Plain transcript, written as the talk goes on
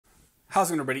How's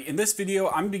it going, everybody? In this video,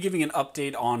 I'm going to be giving an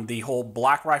update on the whole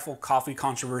Black Rifle Coffee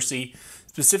controversy,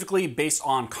 specifically based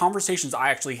on conversations I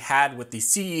actually had with the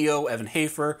CEO, Evan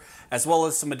Hafer, as well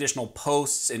as some additional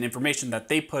posts and information that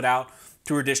they put out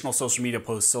through additional social media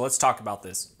posts. So let's talk about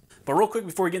this. But real quick,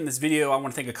 before we get in this video, I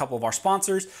want to thank a couple of our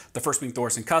sponsors, the first being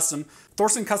Thorson Custom.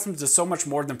 Thorson Customs does so much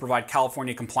more than provide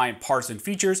California compliant parts and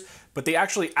features, but they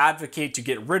actually advocate to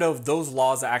get rid of those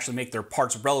laws that actually make their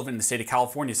parts relevant in the state of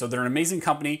California. So they're an amazing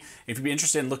company. If you'd be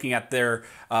interested in looking at their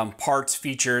parts,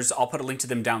 features, I'll put a link to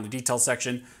them down in the details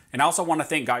section. And I also want to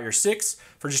thank Got Your Six.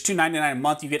 For just $2.99 a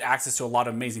month, you get access to a lot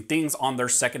of amazing things on their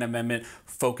Second Amendment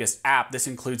focused app. This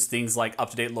includes things like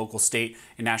up-to-date local, state,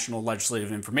 and national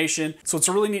legislative information. So it's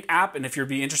a really neat app, and if you'd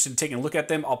be interested in taking a look at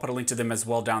them, I'll put a link to them as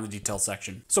well down in the details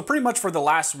section. So pretty much for the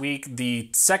last week, the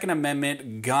Second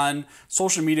Amendment gun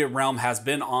social media realm has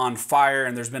been on fire,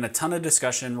 and there's been a ton of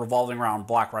discussion revolving around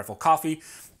Black Rifle Coffee.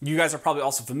 You guys are probably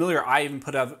also familiar. I even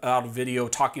put out a video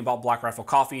talking about Black Rifle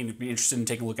Coffee, and if you'd be interested in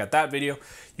taking a look at that video,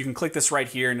 you can click this right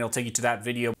here and it'll take you to that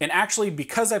video. And actually,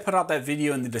 because I put out that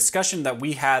video and the discussion that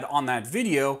we had on that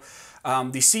video,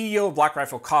 the CEO of Black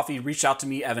Rifle Coffee reached out to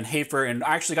me, Evan Hafer, and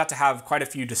I actually got to have quite a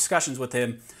few discussions with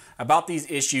him about these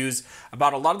issues,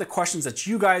 about a lot of the questions that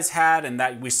you guys had and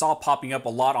that we saw popping up a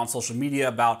lot on social media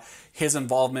about his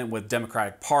involvement with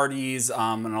Democratic parties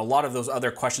and a lot of those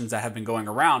other questions that have been going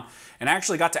around. And I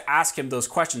actually got to ask him those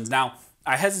questions. Now,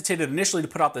 I hesitated initially to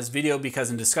put out this video because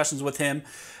in discussions with him,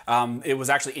 it was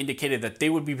actually indicated that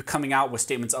they would be coming out with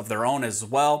statements of their own as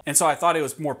well. And so I thought it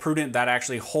was more prudent that I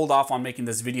actually hold off on making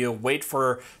this video, wait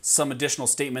for some additional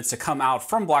statements to come out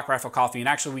from Black Rifle Coffee. And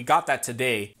actually we got that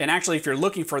today. And actually, if you're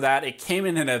looking for that, it came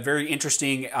in a very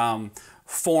interesting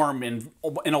form in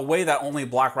a way that only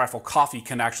Black Rifle Coffee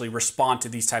can actually respond to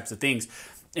these types of things.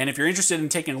 And if you're interested in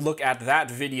taking a look at that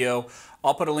video,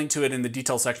 I'll put a link to it in the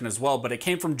details section as well, but it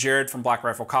came from Jared from Black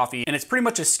Rifle Coffee, and it's pretty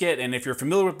much a skit. And if you're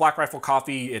familiar with Black Rifle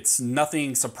Coffee, it's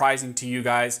nothing surprising to you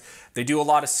guys. They do a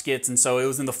lot of skits, and so it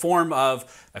was in the form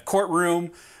of a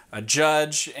courtroom, a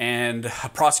judge, and a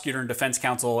prosecutor and defense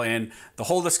counsel, and the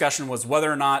whole discussion was whether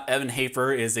or not Evan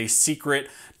Hafer is a secret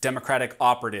Democratic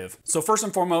operative. So first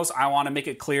and foremost, I want to make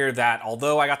it clear that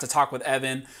although I got to talk with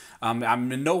Evan,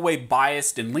 I'm in no way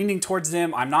biased and leaning towards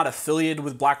them. I'm not affiliated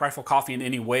with Black Rifle Coffee in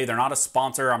any way. They're not a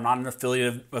sponsor. I'm not an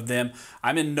affiliate of them.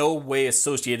 I'm in no way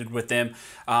associated with them.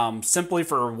 Simply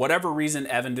for whatever reason,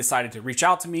 Evan decided to reach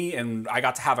out to me, and I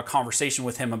got to have a conversation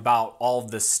with him about all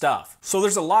of this stuff. So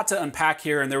there's a lot to unpack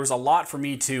here, and there was a lot for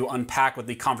me to unpack with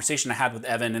the conversation I had with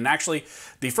Evan. And actually,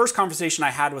 the first conversation I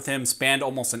had with him spanned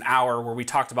almost an hour, where we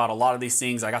talked about a lot of these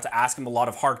things. I got to ask him a lot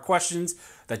of hard questions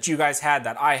that you guys had,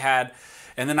 that I had.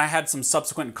 And then I had some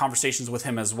subsequent conversations with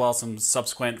him as well, some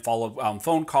subsequent follow-up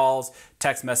phone calls,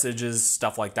 text messages,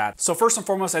 stuff like that. So first and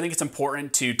foremost, I think it's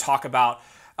important to talk about,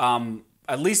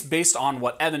 at least based on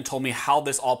what Evan told me, how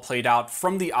this all played out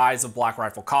from the eyes of Black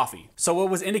Rifle Coffee. So what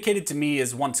was indicated to me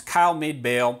is once Kyle made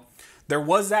bail, there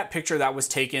was that picture that was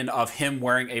taken of him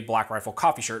wearing a Black Rifle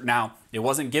Coffee shirt. Now, it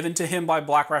wasn't given to him by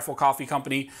Black Rifle Coffee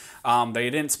Company. They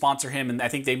didn't sponsor him, and I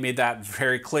think they made that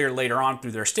very clear later on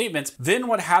through their statements. Then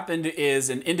what happened is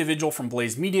an individual from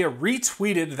Blaze Media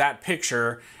retweeted that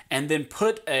picture and then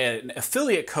put an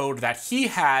affiliate code that he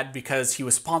had because he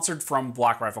was sponsored from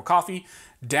Black Rifle Coffee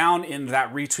down in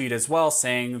that retweet as well,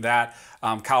 saying that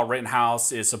Kyle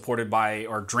Rittenhouse is supported by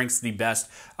or drinks the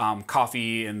best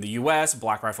coffee in the US,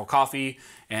 Black Rifle Coffee,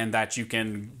 and that you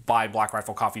can buy Black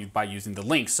Rifle Coffee by using the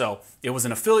link. So it was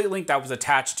an affiliate link that was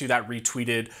attached to that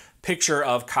retweeted picture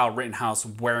of Kyle Rittenhouse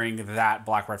wearing that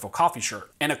Black Rifle Coffee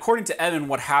shirt. And according to Evan,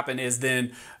 what happened is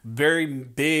then very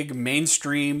big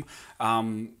mainstream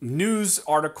news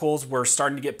articles were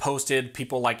starting to get posted.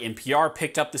 People like NPR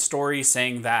picked up the story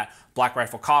saying that Black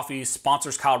Rifle Coffee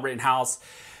sponsors Kyle Rittenhouse.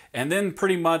 And then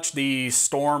pretty much the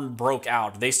storm broke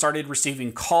out. They started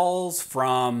receiving calls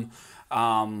from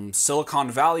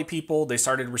Silicon Valley people. They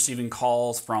started receiving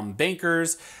calls from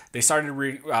bankers. They started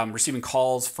receiving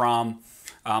calls from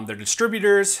their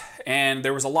distributors, and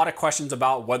there was a lot of questions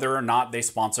about whether or not they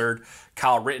sponsored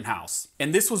Kyle Rittenhouse.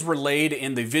 And this was relayed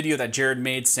in the video that Jared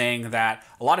made, saying that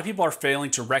a lot of people are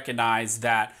failing to recognize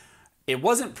that it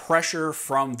wasn't pressure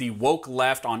from the woke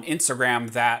left on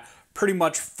Instagram that pretty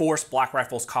much forced Black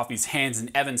Rifle Coffee's hands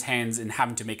in Evan's hands in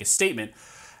having to make a statement.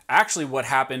 Actually, what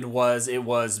happened was it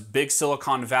was big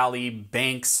Silicon Valley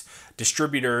banks,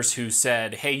 distributors who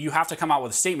said, hey, you have to come out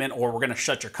with a statement or we're going to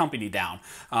shut your company down.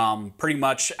 Pretty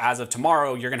much as of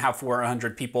tomorrow, you're going to have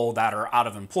 400 people that are out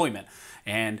of employment.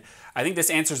 And I think this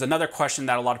answers another question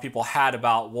that a lot of people had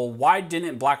about, well, why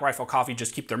didn't Black Rifle Coffee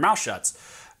just keep their mouth shut?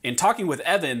 In talking with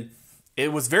Evan,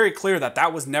 it was very clear that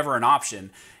that was never an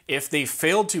option. If they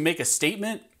failed to make a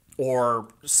statement or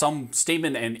some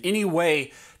statement in any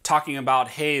way talking about,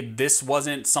 hey, this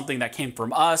wasn't something that came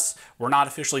from us, we're not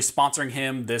officially sponsoring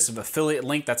him, this affiliate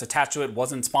link that's attached to it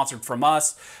wasn't sponsored from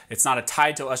us, it's not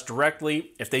tied to us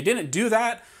directly. If they didn't do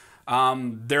that,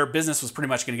 their business was pretty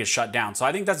much going to get shut down. So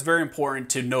I think that's very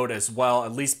important to note as well,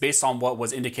 at least based on what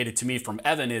was indicated to me from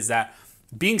Evan, is that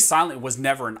being silent was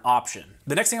never an option.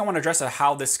 The next thing I want to address is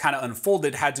how this kind of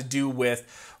unfolded had to do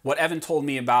with what Evan told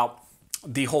me about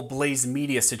the whole Blaze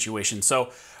Media situation.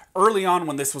 So early on,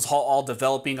 when this was all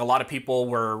developing, a lot of people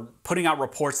were putting out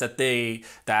reports that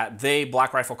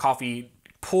Black Rifle Coffee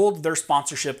pulled their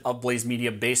sponsorship of Blaze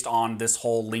Media based on this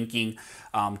whole linking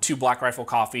to Black Rifle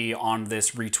Coffee on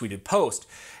this retweeted post.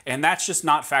 And that's just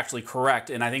not factually correct.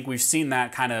 And I think we've seen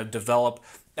that kind of develop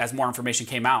as more information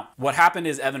came out. What happened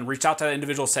is Evan reached out to that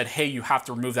individual, said, hey, you have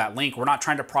to remove that link. We're not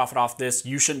trying to profit off this.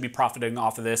 You shouldn't be profiting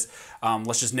off of this.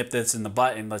 Let's just nip this in the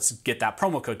butt and let's get that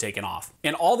promo code taken off.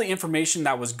 And all the information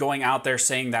that was going out there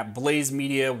saying that Blaze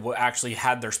Media actually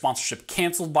had their sponsorship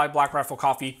canceled by Black Rifle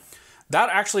Coffee, that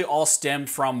actually all stemmed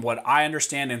from what I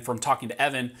understand, and from talking to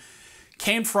Evan,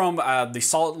 came from the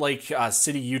Salt Lake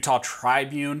City, Utah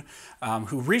Tribune,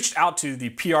 who reached out to the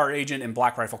PR agent in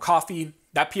Black Rifle Coffee.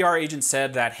 That PR agent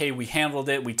said that, hey, we handled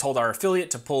it. We told our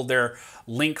affiliate to pull their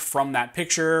link from that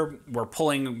picture. We're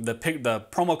pulling the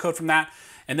promo code from that.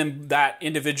 And then that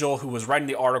individual who was writing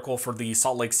the article for the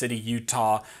Salt Lake City,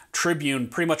 Utah Tribune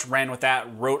pretty much ran with that,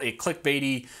 wrote a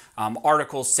clickbaity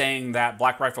article saying that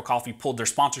Black Rifle Coffee pulled their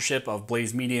sponsorship of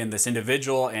Blaze Media and this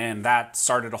individual, and that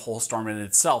started a whole storm in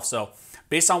itself. So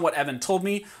based on what Evan told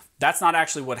me, that's not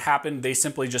actually what happened. They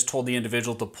simply just told the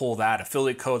individual to pull that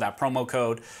affiliate code, that promo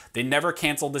code. They never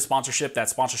canceled the sponsorship. That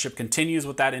sponsorship continues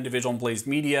with that individual in Blaze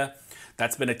Media.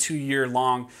 That's been a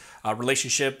 2-year-long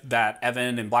relationship that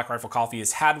Evan and Black Rifle Coffee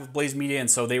has had with Blaze Media, and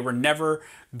so they were never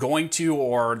going to,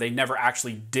 or they never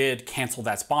actually did cancel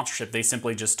that sponsorship. They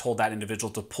simply just told that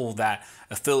individual to pull that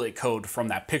affiliate code from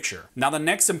that picture. Now, the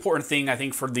next important thing, I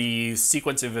think, for the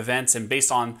sequence of events, and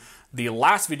based on the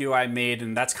last video I made,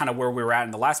 and that's kind of where we were at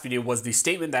in the last video, was the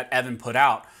statement that Evan put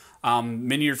out.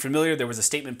 Many of you are familiar, there was a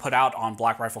statement put out on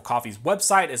Black Rifle Coffee's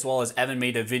website, as well as Evan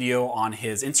made a video on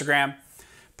his Instagram,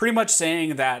 pretty much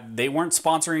saying that they weren't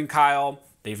sponsoring Kyle.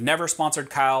 They've never sponsored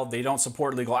Kyle. They don't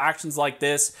support legal actions like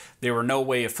this. They were no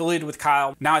way affiliated with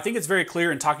Kyle. Now, I think it's very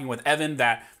clear in talking with Evan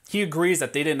that he agrees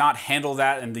that they did not handle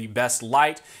that in the best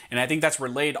light, and I think that's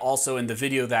relayed also in the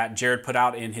video that Jared put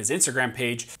out in his Instagram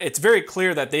page. It's very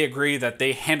clear that they agree that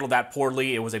they handled that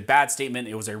poorly. It was a bad statement.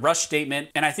 It was a rushed statement,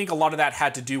 and I think a lot of that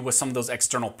had to do with some of those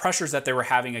external pressures that they were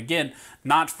having, again,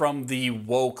 not from the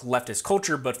woke leftist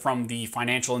culture, but from the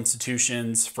financial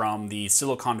institutions, from the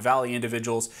Silicon Valley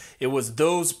individuals. It was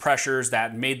those pressures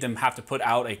that made them have to put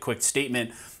out a quick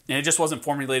statement, and it just wasn't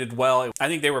formulated well. I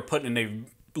think they were put in a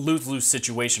lose-lose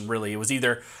situation, really. It was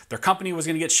either their company was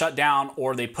going to get shut down,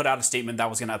 or they put out a statement that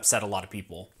was going to upset a lot of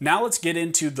people. Now let's get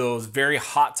into those very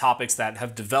hot topics that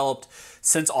have developed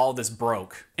since all this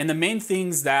broke. And the main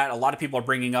things that a lot of people are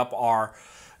bringing up are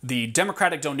the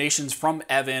Democratic donations from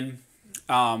Evan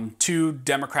to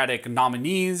Democratic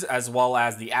nominees, as well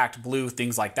as the Act Blue,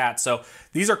 things like that. So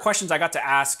these are questions I got to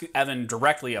ask Evan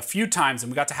directly a few times,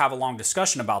 and we got to have a long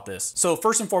discussion about this. So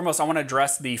first and foremost, I want to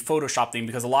address the Photoshop thing,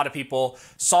 because a lot of people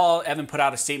saw Evan put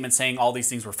out a statement saying all these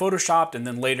things were Photoshopped, and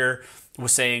then later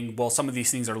was saying, well, some of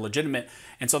these things are legitimate.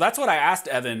 And so that's what I asked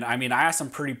Evan. I mean, I asked him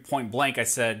pretty point blank. I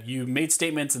said, you made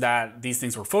statements that these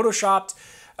things were Photoshopped,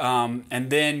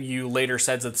 and then you later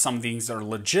said that some of these are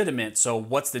legitimate. So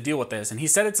what's the deal with this? And he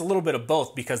said it's a little bit of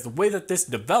both, because the way that this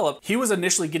developed, he was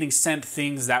initially getting sent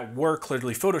things that were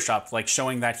clearly Photoshopped, like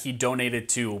showing that he donated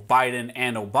to Biden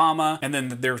and Obama. And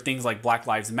then there were things like Black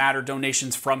Lives Matter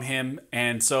donations from him.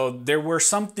 And so there were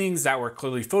some things that were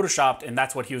clearly Photoshopped, and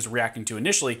that's what he was reacting to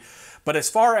initially. But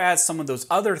as far as some of those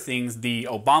other things, the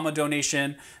Obama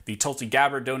donation, the Tulsi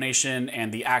Gabbard donation,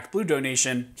 and the Act Blue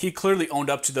donation, he clearly owned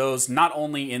up to those, not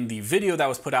only in the video that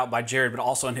was put out by Jared, but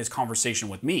also in his conversation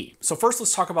with me. So first,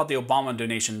 let's talk about the Obama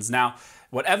donations. Now,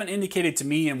 what Evan indicated to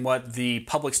me and what the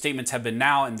public statements have been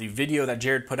now in the video that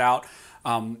Jared put out,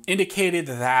 indicated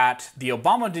that the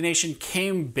Obama donation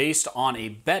came based on a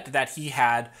bet that he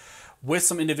had with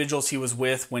some individuals he was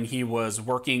with when he was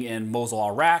working in Mosul,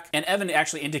 Iraq. And Evan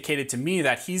actually indicated to me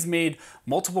that he's made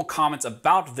multiple comments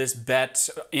about this bet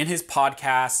in his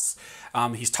podcasts.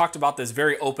 He's talked about this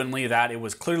very openly, that it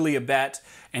was clearly a bet,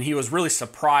 and he was really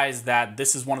surprised that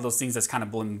this is one of those things that's kind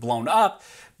of been blown up,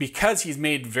 because he's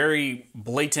made very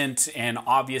blatant and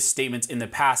obvious statements in the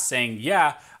past saying,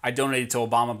 yeah, I donated to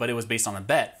Obama, but it was based on a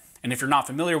bet. And if you're not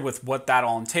familiar with what that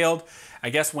all entailed, I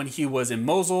guess when he was in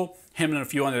Mosul, him and a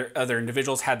few other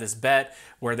individuals had this bet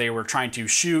where they were trying to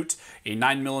shoot a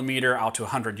 9mm out to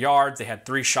 100 yards. They had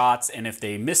 3 shots, and if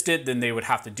they missed it, then they would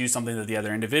have to do something that the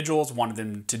other individuals wanted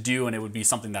them to do, and it would be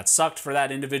something that sucked for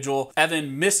that individual.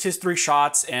 Evan missed his 3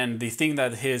 shots, and the thing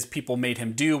that his people made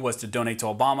him do was to donate to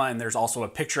Obama, and there's also a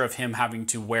picture of him having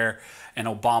to wear an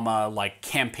Obama like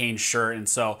campaign shirt. And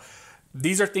so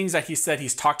these are things that he said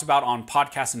he's talked about on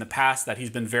podcasts in the past, that he's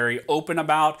been very open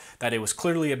about, that it was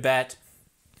clearly a bet.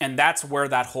 And that's where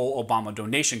that whole Obama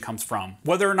donation comes from.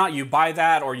 Whether or not you buy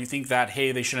that or you think that,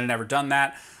 hey, they should have never done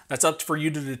that, that's up for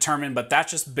you to determine, but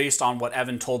that's just based on what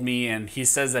Evan told me, and he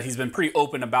says that he's been pretty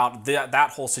open about that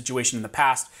whole situation in the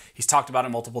past. He's talked about it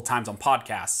multiple times on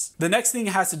podcasts. The next thing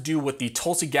has to do with the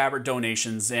Tulsi Gabbard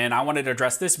donations, and I wanted to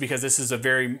address this because this is a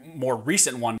very more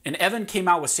recent one. And Evan came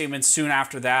out with statements soon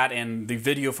after that, and the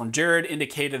video from Jared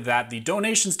indicated that the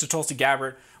donations to Tulsi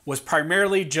Gabbard was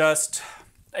primarily just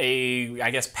a,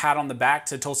 I guess, pat on the back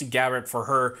to Tulsi Gabbard for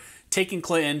her taking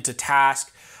Clinton to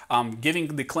task,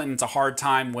 giving the Clintons a hard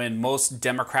time when most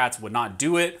Democrats would not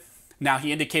do it. Now,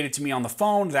 he indicated to me on the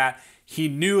phone that he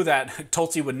knew that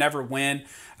Tulsi would never win.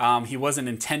 He wasn't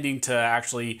intending to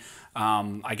actually,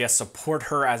 I guess, support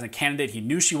her as a candidate. He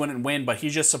knew she wouldn't win, but he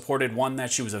just supported, one,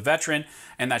 that she was a veteran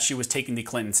and that she was taking the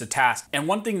Clintons to task. And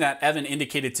one thing that Evan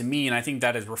indicated to me, and I think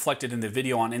that is reflected in the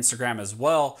video on Instagram as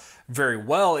well, very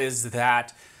well, is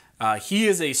that he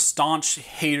is a staunch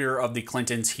hater of the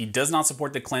Clintons. He does not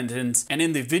support the Clintons. And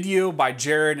in the video by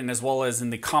Jared, and as well as in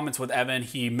the comments with Evan,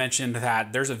 he mentioned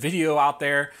that there's a video out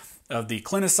there of the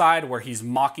Clinticide where he's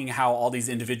mocking how all these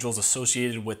individuals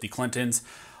associated with the Clintons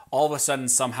all of a sudden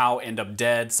somehow end up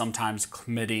dead, sometimes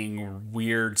committing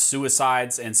weird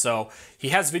suicides. And so he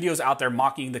has videos out there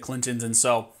mocking the Clintons. And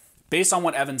so based on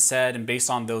what Evan said and based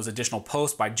on those additional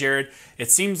posts by Jared,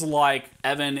 it seems like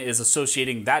Evan is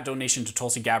associating that donation to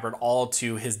Tulsi Gabbard all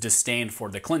to his disdain for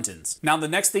the Clintons. Now, the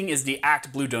next thing is the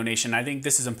Act Blue donation. I think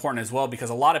this is important as well because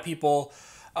a lot of people,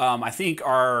 I think,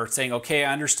 are saying, okay,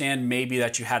 I understand maybe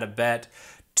that you had a bet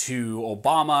to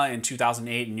Obama in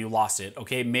 2008 and you lost it.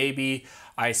 Okay, maybe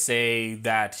I say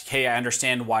that, hey, I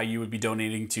understand why you would be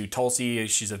donating to Tulsi.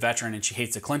 She's a veteran and she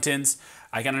hates the Clintons.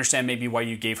 I can understand maybe why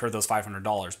you gave her those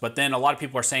 $500. But then a lot of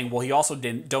people are saying, well, he also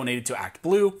donated to Act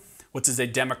Blue, which is a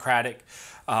Democratic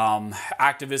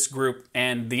activist group.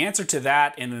 And the answer to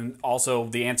that, and then also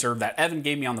the answer that Evan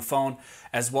gave me on the phone,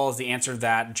 as well as the answer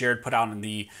that Jared put out in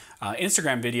the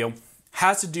Instagram video,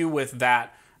 has to do with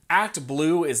that Act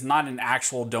Blue is not an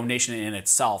actual donation in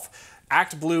itself.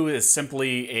 Act Blue is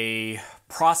simply a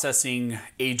processing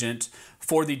agent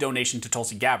for the donation to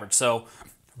Tulsi Gabbard. So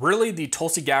really, the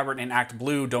Tulsi Gabbard and Act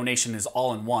Blue donation is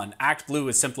all in one. Act Blue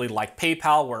is simply like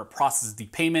PayPal, where it processes the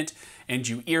payment and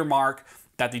you earmark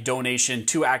that the donation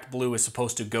to Act Blue is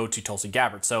supposed to go to Tulsi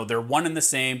Gabbard. So they're one and the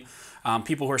same.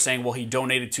 People who are saying, well, he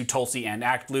donated to Tulsi and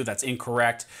Act Blue, that's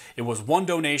incorrect. It was one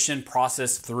donation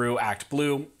processed through Act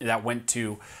Blue that went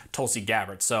to Tulsi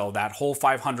Gabbard. So that whole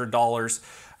 $500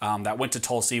 that went to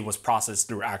Tulsi was processed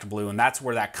through Act Blue, and that's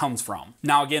where that comes from.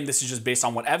 Now, again, this is just based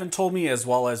on what Evan told me, as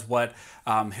well as what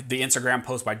the Instagram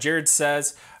post by Jared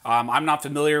says. I'm not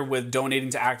familiar with donating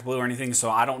to Act Blue or anything,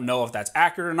 so I don't know if that's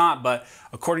accurate or not, but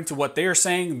according to what they're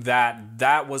saying,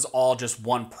 that was all just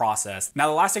one process. Now,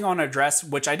 the last thing I want to address,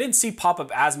 which I didn't see pop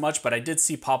up as much, but I did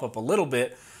see pop up a little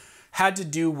bit, had to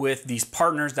do with these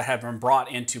partners that have been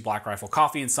brought into Black Rifle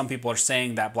Coffee, and some people are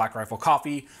saying that Black Rifle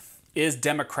Coffee is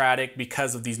Democratic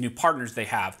because of these new partners they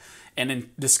have. And in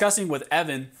discussing with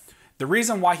Evan, the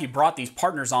reason why he brought these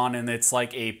partners on, and it's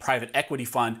like a private equity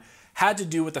fund, had to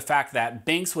do with the fact that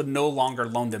banks would no longer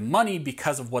loan them money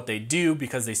because of what they do,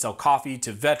 because they sell coffee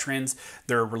to veterans.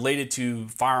 They're related to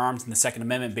firearms and the Second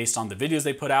Amendment based on the videos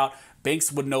they put out.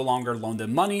 Banks would no longer loan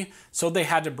them money, so they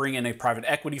had to bring in a private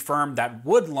equity firm that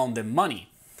would loan them money.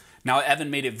 Now, Evan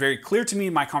made it very clear to me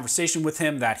in my conversation with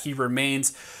him that he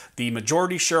remains the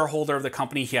majority shareholder of the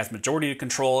company. He has majority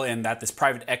control, and that this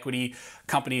private equity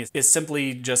company is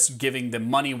simply just giving them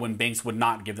money when banks would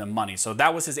not give them money. So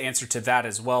that was his answer to that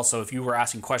as well. So if you were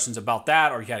asking questions about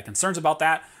that or you had concerns about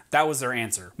that, that was their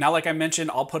answer. Now, like I mentioned,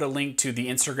 I'll put a link to the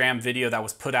Instagram video that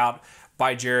was put out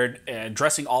by Jared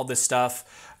addressing all this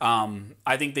stuff.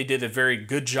 I think they did a very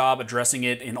good job addressing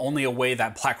it in only a way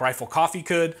that Black Rifle Coffee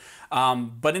could.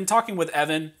 But in talking with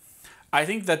Evan, I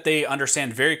think that they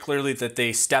understand very clearly that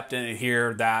they stepped in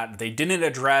here, that they didn't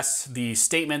address the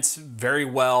statements very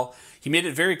well. He made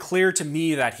it very clear to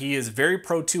me that he is very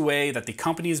pro 2A, that the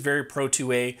company is very pro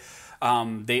 2A.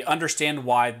 They understand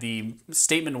why the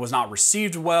statement was not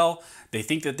received well. They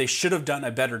think that they should have done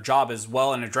a better job as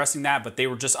well in addressing that, but they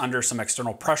were just under some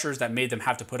external pressures that made them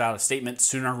have to put out a statement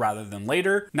sooner rather than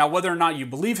later. Now, whether or not you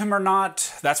believe him or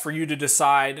not, that's for you to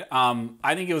decide.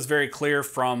 I think it was very clear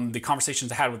from the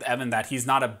conversations I had with Evan that he's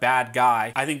not a bad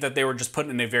guy. I think that they were just put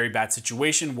in a very bad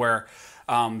situation where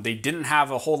they didn't have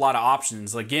a whole lot of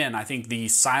options. Again, I think the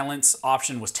silence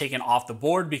option was taken off the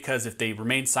board because if they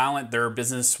remained silent, their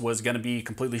business was going to be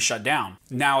completely shut down.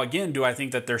 Now, again, do I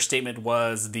think that their statement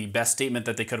was the best statement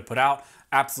that they could have put out?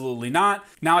 Absolutely not.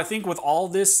 Now, I think with all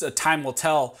this, time will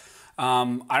tell.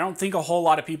 I don't think a whole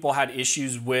lot of people had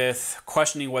issues with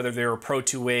questioning whether they were pro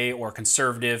 2A or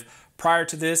conservative prior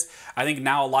to this. I think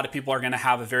now a lot of people are going to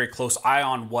have a very close eye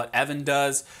on what Evan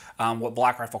does, what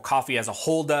Black Rifle Coffee as a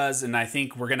whole does, and I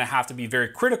think we're going to have to be very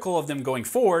critical of them going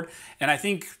forward. And I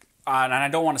think, and I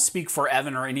don't want to speak for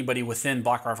Evan or anybody within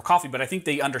Black Rifle Coffee, but I think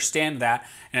they understand that,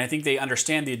 and I think they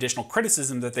understand the additional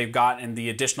criticism that they've got and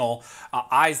the additional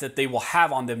eyes that they will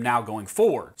have on them now going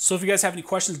forward. So if you guys have any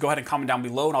questions, go ahead and comment down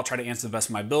below, and I'll try to answer the best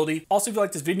of my ability. Also, if you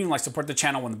like this video and like support the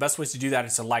channel, one of the best ways to do that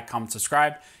is to like, comment,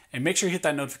 subscribe, and make sure you hit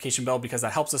that notification bell because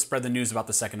that helps us spread the news about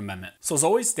the Second Amendment. So as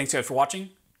always, thanks guys for watching.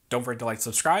 Don't forget to like,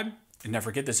 subscribe, and never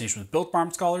forget this nation was built by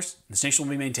armed scholars, and this nation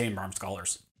will be maintained by armed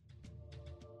scholars.